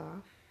tops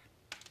off.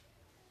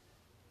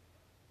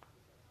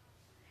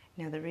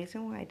 Now the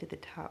reason why I did the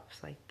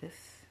tops like this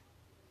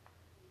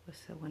was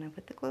so when I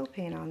put the glow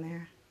paint on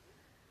there,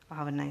 I'll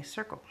have a nice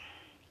circle.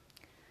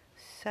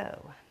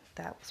 So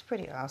that was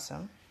pretty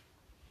awesome.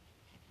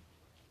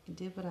 It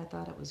did what I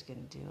thought it was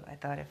going to do. I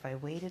thought if I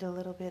waited a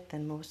little bit,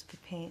 then most of the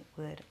paint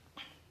would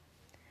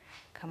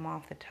come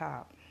off the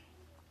top.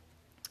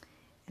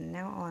 And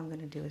now all I'm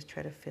going to do is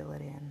try to fill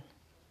it in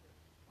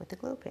with the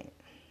glow paint.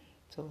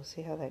 So we'll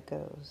see how that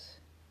goes.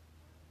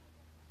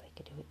 If I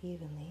could do it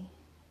evenly.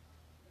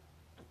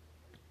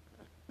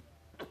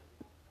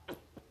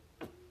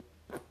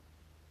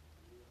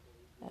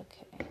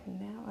 Okay,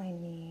 now I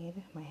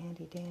need my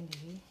handy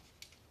dandy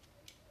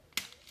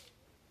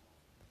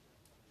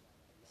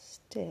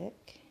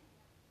stick.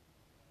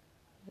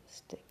 The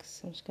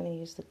sticks. I'm just going to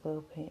use the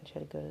glow paint and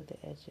try to go to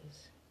the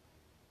edges.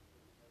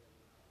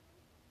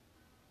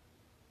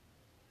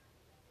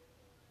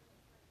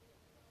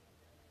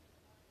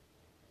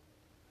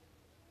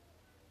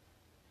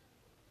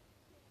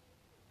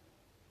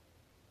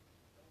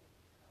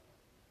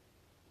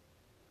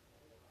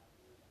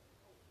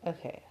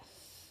 Okay,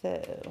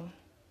 so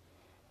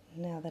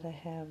now that I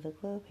have the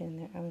glow paint in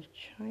there, I'm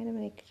trying to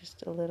make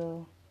just a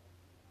little,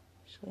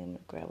 actually I'm going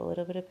to grab a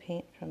little bit of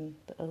paint from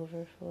the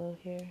overflow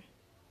here.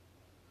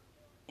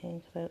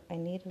 And cause I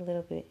need a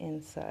little bit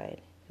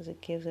inside because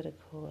it gives it a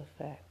cool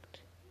effect.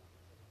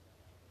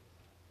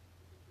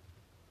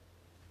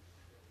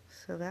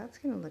 So that's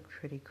going to look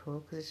pretty cool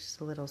because it's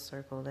just a little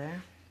circle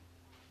there.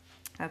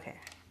 Okay,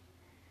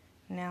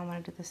 now I'm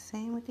going to do the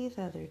same with these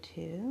other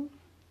two.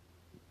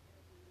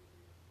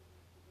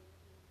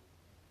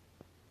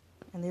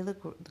 And they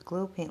look, the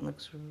glow paint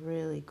looks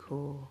really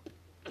cool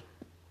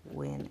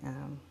when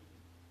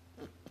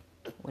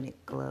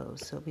it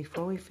glows. So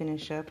before we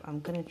finish up, I'm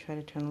going to try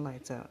to turn the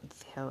lights out and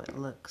see how it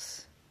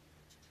looks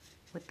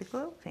with the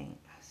glow paint.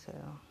 So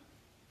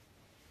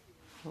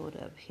hold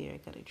up here, I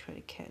got to try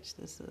to catch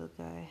this little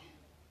guy.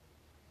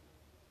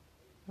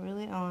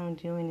 Really all I'm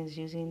doing is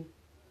using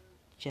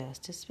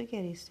just a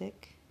spaghetti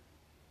stick.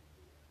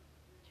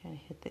 Trying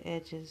to hit the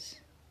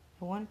edges.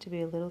 I want it to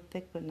be a little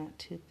thick but not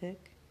too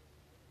thick.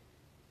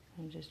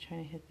 I'm just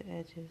trying to hit the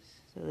edges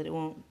so that it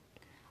won't,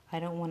 I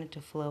don't want it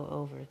to flow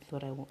over. That's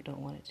what I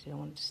don't want it to do. I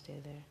want it to stay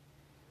there.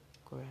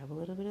 Grab a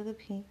little bit of the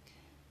pink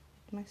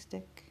with my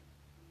stick.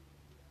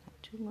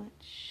 Not too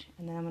much.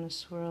 And then I'm going to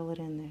swirl it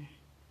in there.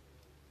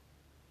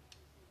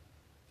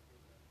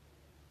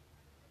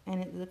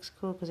 And it looks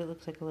cool because it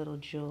looks like a little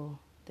jewel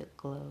that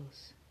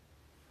glows.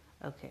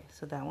 Okay,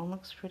 so that one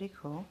looks pretty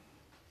cool.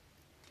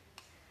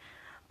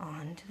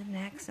 On to the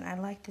next, and I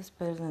like this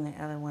better than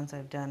the other ones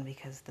I've done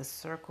because the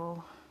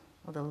circle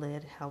of the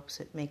lid helps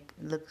it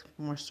look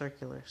more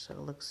circular, so it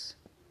looks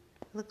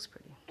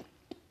pretty.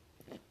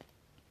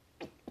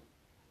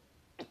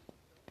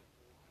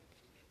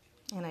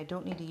 And I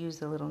don't need to use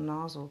the little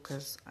nozzle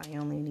because I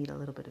only need a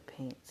little bit of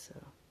paint, so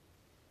I'm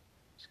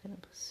just gonna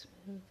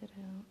smooth it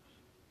out.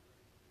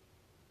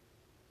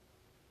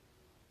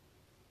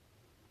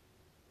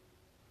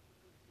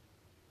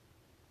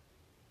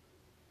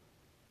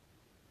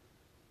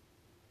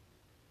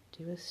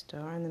 Do a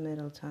star in the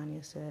middle,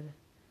 Tanya said.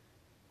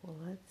 Well,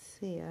 let's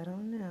see. I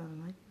don't know. I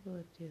might be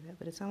able to do that,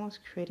 but it's almost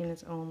creating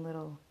its own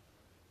little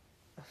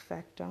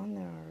effect on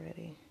there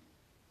already.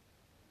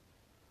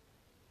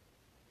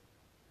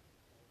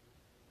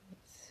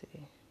 Let's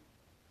see.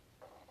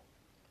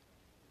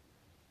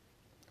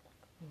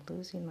 I'm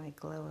losing my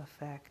glow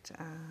effect.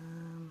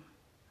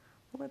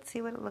 Well, let's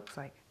see what it looks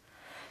like.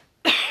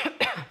 I'm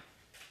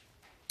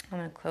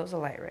going to close the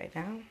light right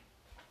now.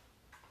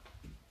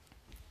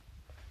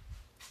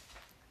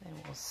 And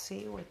we'll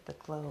see what the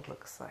glow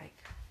looks like.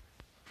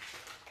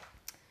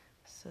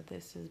 So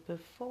this is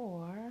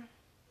before,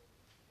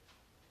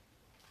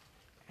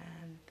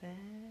 and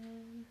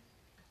then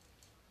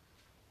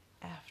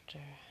after.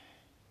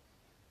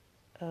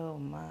 Oh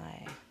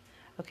my.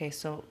 Okay,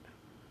 so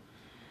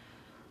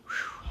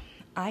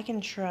I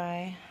could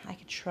try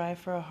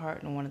for a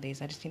heart in one of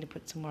these. I just need to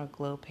put some more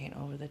glow paint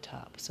over the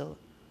top. So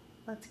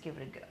let's give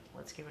it a go.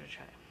 Let's give it a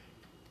try.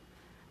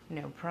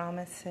 No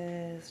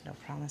promises,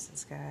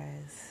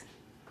 guys.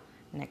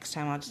 Next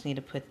time I'll just need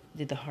to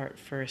do the heart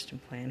first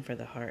and plan for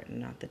the heart and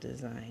not the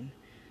design.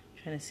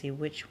 I'm trying to see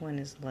which one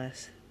is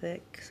less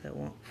thick so it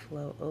won't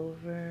flow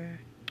over.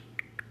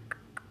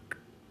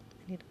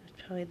 I need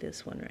probably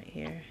this one right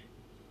here.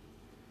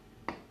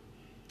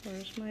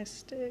 Where's my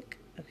stick?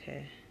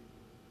 Okay.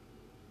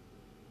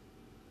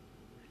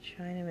 I'm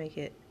trying to make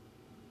it,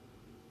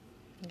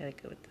 I gotta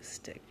go with the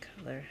stick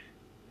color.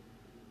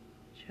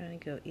 I'm trying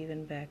to go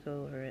even back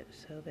over it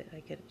so that I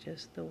get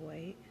just the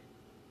white.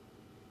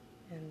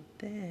 And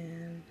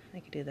then I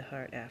could do the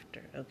heart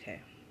after. Okay.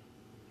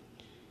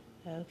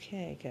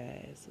 Okay,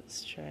 guys,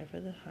 let's try for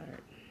the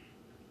heart.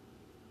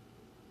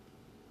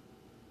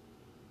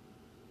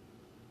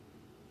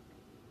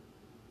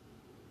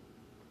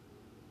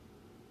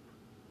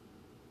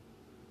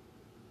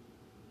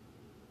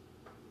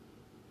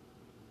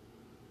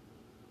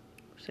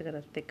 So I got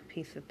a thick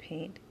piece of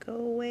paint. Go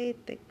away,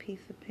 thick piece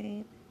of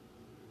paint.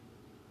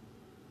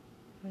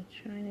 I'm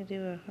trying to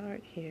do a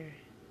heart here.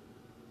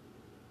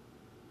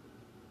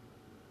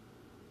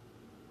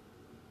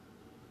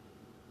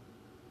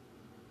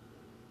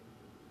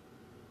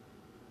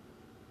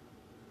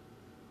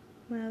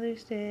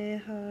 Mother's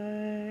Day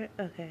heart.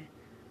 Okay.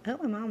 I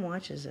hope my mom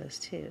watches this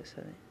too,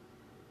 so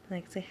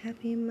like say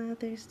Happy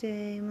Mother's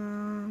Day,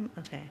 Mom.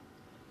 Okay.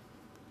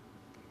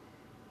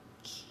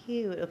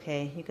 Cute.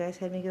 Okay, you guys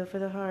had me go for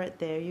the heart.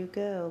 There you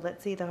go.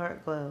 Let's see the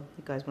heart glow.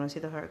 You guys want to see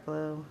the heart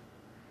glow?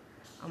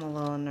 I'm a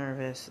little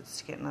nervous.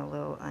 It's getting a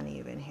little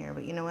uneven here,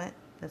 but you know what?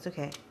 That's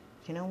okay. Do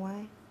you know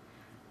why?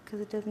 Because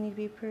it doesn't need to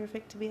be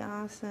perfect to be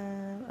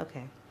awesome.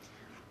 Okay.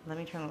 Let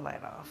me turn the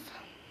light off.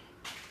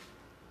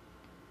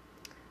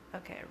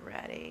 Okay,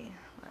 ready.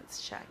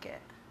 Let's check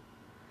it.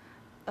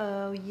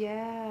 Oh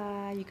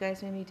yeah, you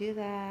guys made me do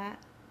that.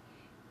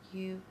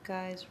 You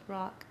guys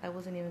rock. I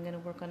wasn't even gonna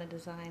work on a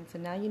design, so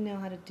now you know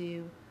how to do.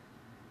 You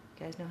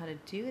guys know how to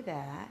do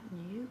that.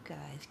 You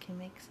guys can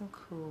make some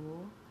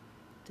cool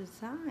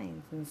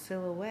designs and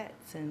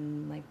silhouettes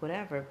and like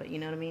whatever. But you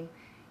know what I mean.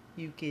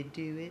 You could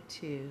do it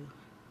too.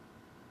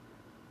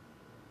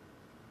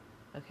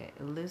 Okay,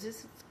 it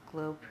loses its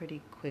glow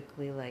pretty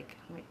quickly. Like,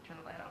 let me turn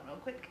the light on real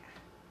quick.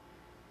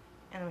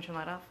 And I'm gonna turn the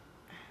light off.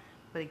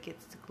 But it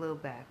gets to glow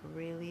back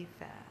really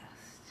fast.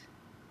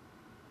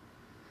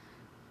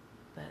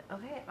 But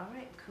okay,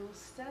 alright,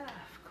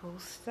 cool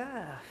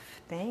stuff.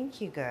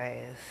 Thank you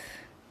guys.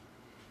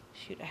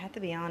 Shoot, I have to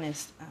be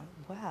honest.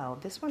 Wow,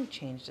 this one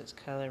changed its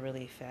color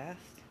really fast.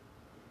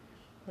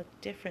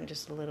 Looked different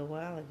just a little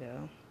while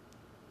ago.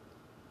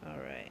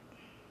 Alright.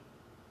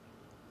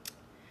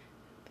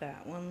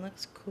 That one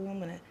looks cool. I'm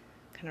gonna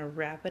kind of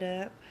wrap it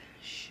up,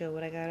 show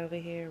what I got over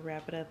here,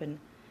 wrap it up, and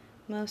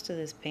most of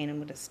this paint I'm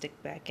going to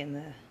stick back in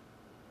the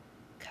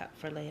cup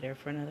for later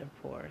for another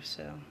pour.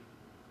 So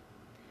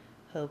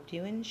hope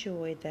you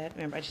enjoyed that.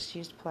 Remember, I just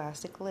used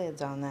plastic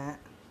lids on that.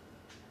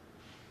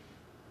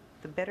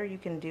 The better you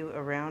can do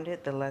around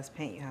it, the less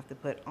paint you have to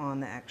put on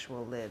the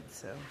actual lid.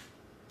 So,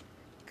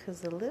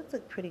 because the lids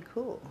look pretty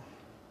cool.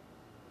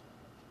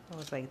 I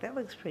was like, that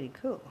looks pretty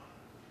cool.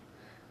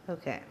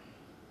 Okay.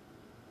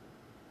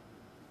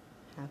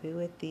 Happy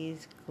with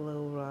these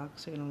glow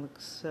rocks. They're going to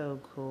look so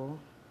cool.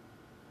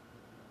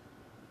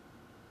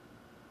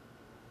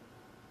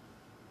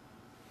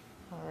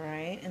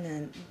 Alright, and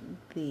then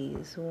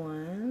these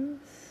ones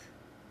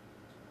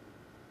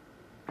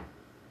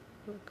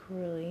look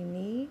really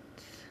neat.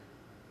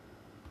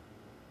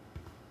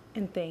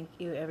 And thank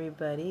you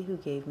everybody who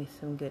gave me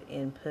some good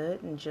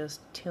input and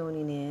just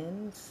tuning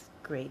in. It's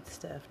great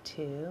stuff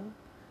too.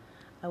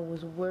 I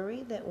was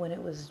worried that when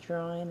it was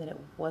drawing that it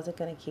wasn't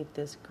going to keep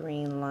this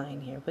green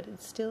line here, but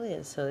it still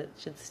is, so it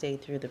should stay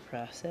through the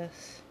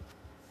process.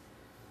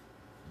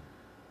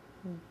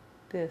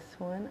 This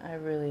one I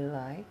really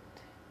liked.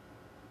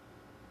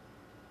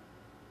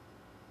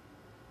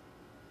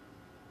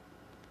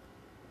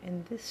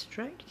 And this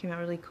striped came out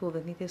really cool. I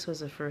think this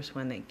was the first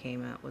one that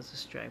came out, was a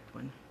striped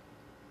one.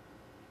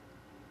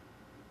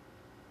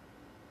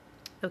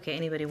 Okay,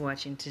 anybody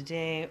watching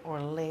today or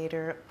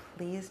later,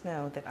 please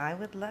know that I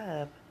would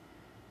love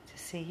to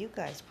see you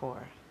guys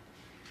pour.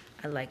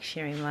 I like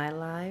sharing my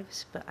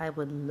lives, but I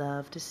would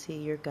love to see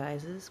your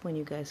guys's when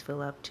you guys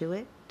feel up to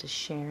it, to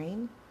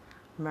sharing.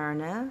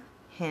 Myrna,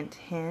 hint,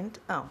 hint.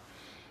 Oh,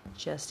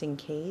 just in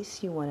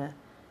case you want to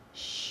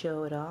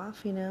show it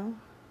off, you know,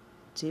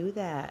 do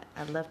that.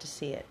 I'd love to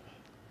see it.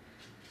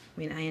 I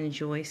mean, I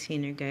enjoy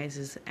seeing your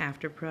guys'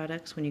 after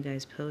products when you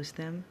guys post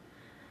them,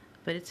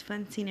 but it's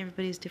fun seeing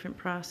everybody's different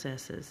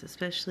processes,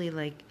 especially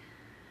like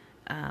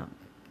I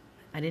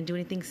didn't do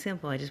anything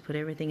simple. I just put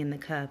everything in the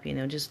cup, you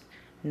know. Just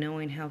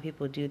knowing how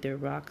people do their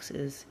rocks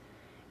is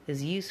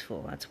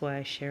useful. That's why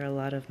I share a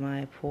lot of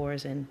my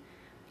pours and,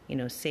 you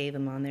know, save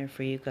them on there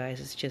for you guys.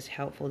 It's just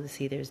helpful to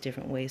see there's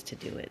different ways to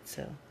do it.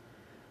 So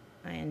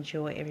I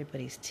enjoy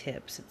everybody's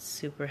tips. It's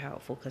super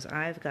helpful because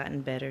I've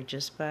gotten better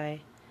just by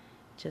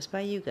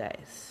you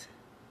guys.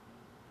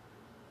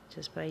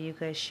 Just by you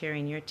guys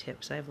sharing your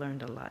tips, I've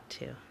learned a lot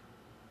too.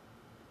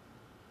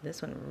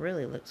 This one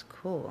really looks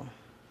cool.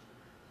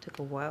 Took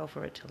a while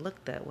for it to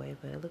look that way,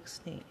 but it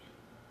looks neat.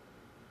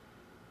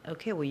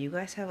 Okay, well, you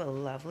guys have a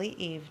lovely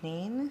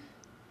evening.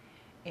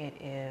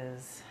 It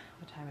is,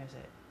 what time is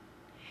it?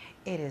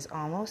 It is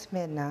almost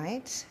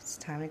midnight. It's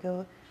time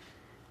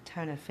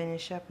to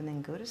finish up and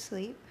then go to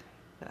sleep.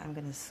 But I'm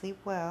gonna sleep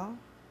well.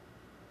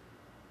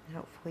 And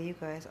hopefully you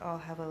guys all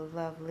have a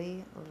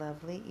lovely,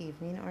 lovely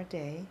evening or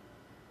day.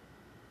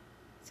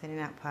 Sending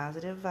out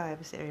positive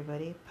vibes to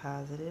everybody.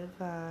 Positive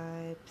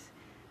vibes.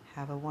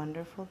 Have a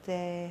wonderful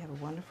day. Have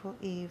a wonderful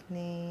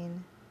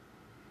evening.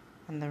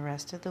 And the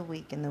rest of the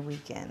week and the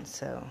weekend.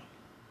 So,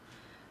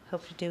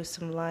 hope to do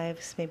some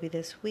lives maybe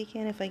this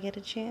weekend if I get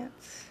a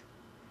chance.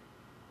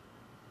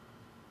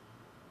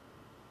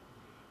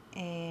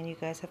 And you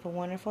guys have a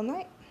wonderful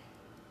night.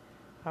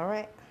 All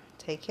right.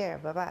 Take care.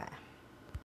 Bye-bye.